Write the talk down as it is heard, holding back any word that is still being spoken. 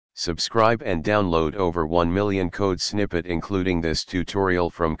Subscribe and download over 1 million code snippet including this tutorial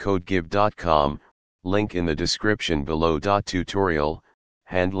from codegive.com, link in the description below. Tutorial,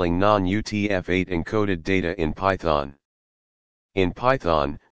 Handling non-UTF-8 encoded data in Python. In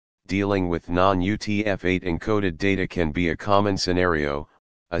Python, dealing with non-UTF-8 encoded data can be a common scenario,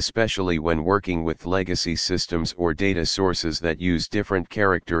 especially when working with legacy systems or data sources that use different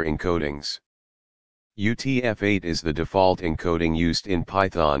character encodings. UTF-8 is the default encoding used in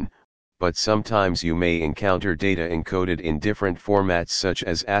Python, but sometimes you may encounter data encoded in different formats such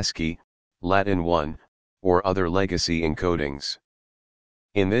as ASCII, Latin 1, or other legacy encodings.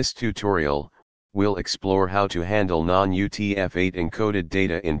 In this tutorial, we'll explore how to handle non-UTF-8 encoded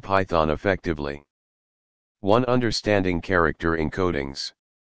data in Python effectively. 1. Understanding character encodings.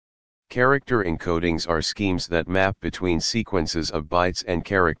 Character encodings are schemes that map between sequences of bytes and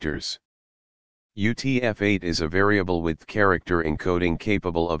characters. UTF-8 is a variable with character encoding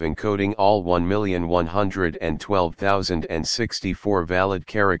capable of encoding all 1,112,064 valid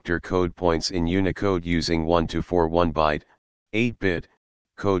character code points in Unicode using 1 to 4 one-byte, 8-bit,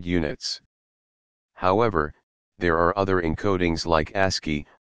 code units. However, there are other encodings like ASCII,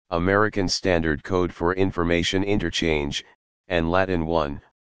 American Standard Code for Information Interchange, and Latin 1,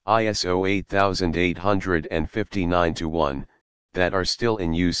 ISO 8859-1, that are still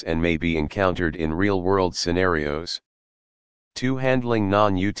in use and may be encountered in real-world scenarios. 2. Handling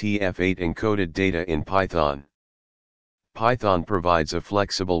non-UTF-8 encoded data in Python. Python provides a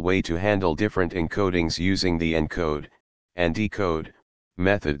flexible way to handle different encodings using the encode and decode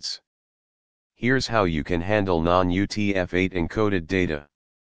methods. Here's how you can handle non-UTF-8 encoded data.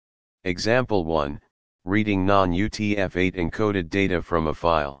 Example 1, reading non-UTF-8 encoded data from a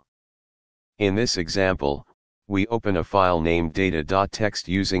file. In this example, we open a file named data.txt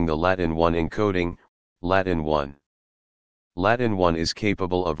using the Latin 1 encoding, Latin 1. Latin 1 is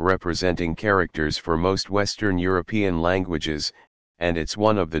capable of representing characters for most Western European languages, and it's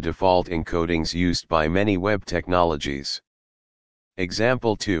one of the default encodings used by many web technologies.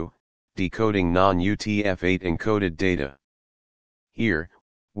 Example 2, decoding non-UTF-8 encoded data. Here,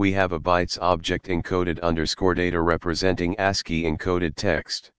 we have a bytes object encoded _ data representing ASCII encoded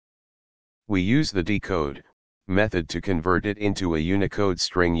text. We use the decode method to convert it into a Unicode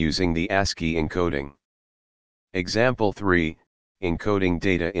string using the ASCII encoding. Example 3, encoding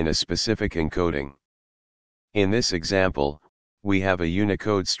data in a specific encoding. In this example, we have a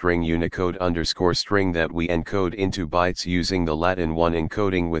Unicode string Unicode _ string that we encode into bytes using the Latin 1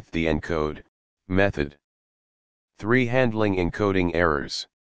 encoding with the encode method. 3. Handling encoding errors.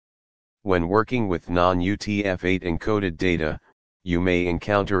 When working with non-UTF-8 encoded data, you may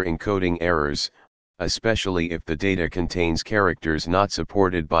encounter encoding errors, especially if the data contains characters not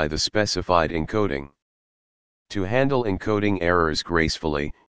supported by the specified encoding. To handle encoding errors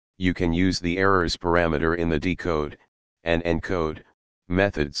gracefully, you can use the errors parameter in the decode and encode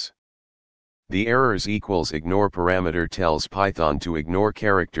methods. The errors equals ignore parameter tells Python to ignore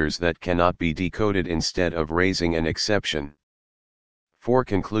characters that cannot be decoded instead of raising an exception. 4.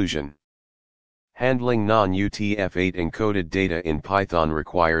 Conclusion. Handling non-UTF-8 encoded data in Python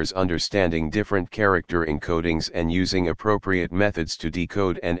requires understanding different character encodings and using appropriate methods to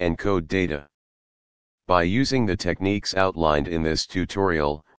decode and encode data. By using the techniques outlined in this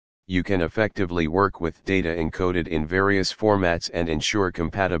tutorial, you can effectively work with data encoded in various formats and ensure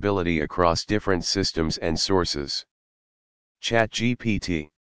compatibility across different systems and sources. ChatGPT.